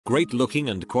Great looking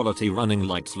and quality running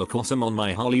lights look awesome on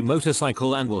my Harley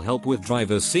motorcycle and will help with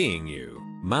drivers seeing you.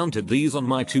 Mounted these on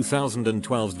my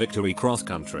 2012 Victory Cross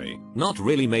Country. Not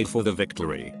really made for the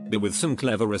Victory, but with some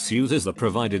clever issues as the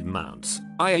provided mounts,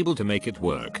 I able to make it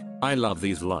work. I love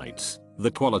these lights.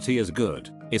 The quality is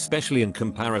good, especially in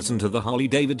comparison to the Harley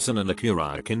Davidson and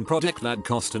Acura Akin product that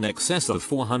cost in excess of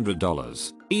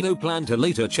 $400. Edo plan to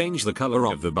later change the color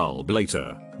of the bulb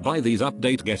later. Buy these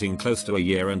update getting close to a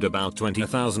year and about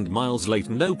 20,000 miles late,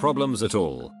 no problems at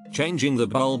all. Changing the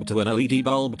bulb to an LED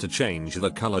bulb to change the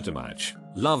color to match.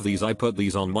 Love these. I put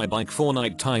these on my bike for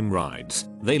nighttime rides.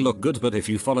 They look good, but if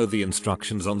you follow the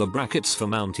instructions on the brackets for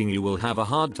mounting you will have a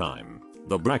hard time.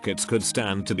 The brackets could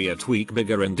stand to be a tweak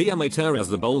bigger in diameter as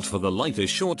the bolt for the light is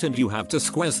short and you have to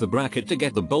squeeze the bracket to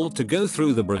get the bolt to go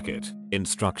through the bracket.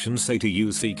 Instructions say to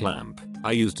use C-clamp.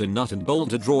 I used a nut and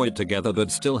bolt to draw it together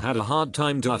but still had a hard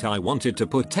time to it. I wanted to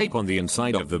put tape on the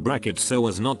inside of the bracket so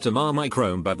as not to mar my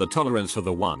chrome, but the tolerance for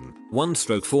the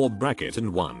 1/4 bracket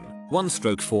and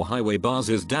 1/4 highway bars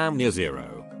is damn near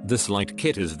zero. This light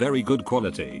kit is very good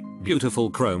quality,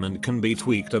 beautiful chrome and can be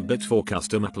tweaked a bit for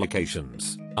custom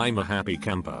applications. I'm a happy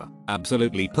camper.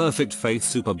 Absolutely perfect faith,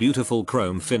 super beautiful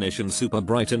chrome finish and super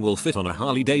bright and will fit on a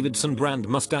Harley Davidson brand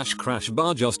mustache crash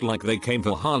bar just like they came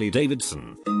for Harley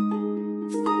Davidson.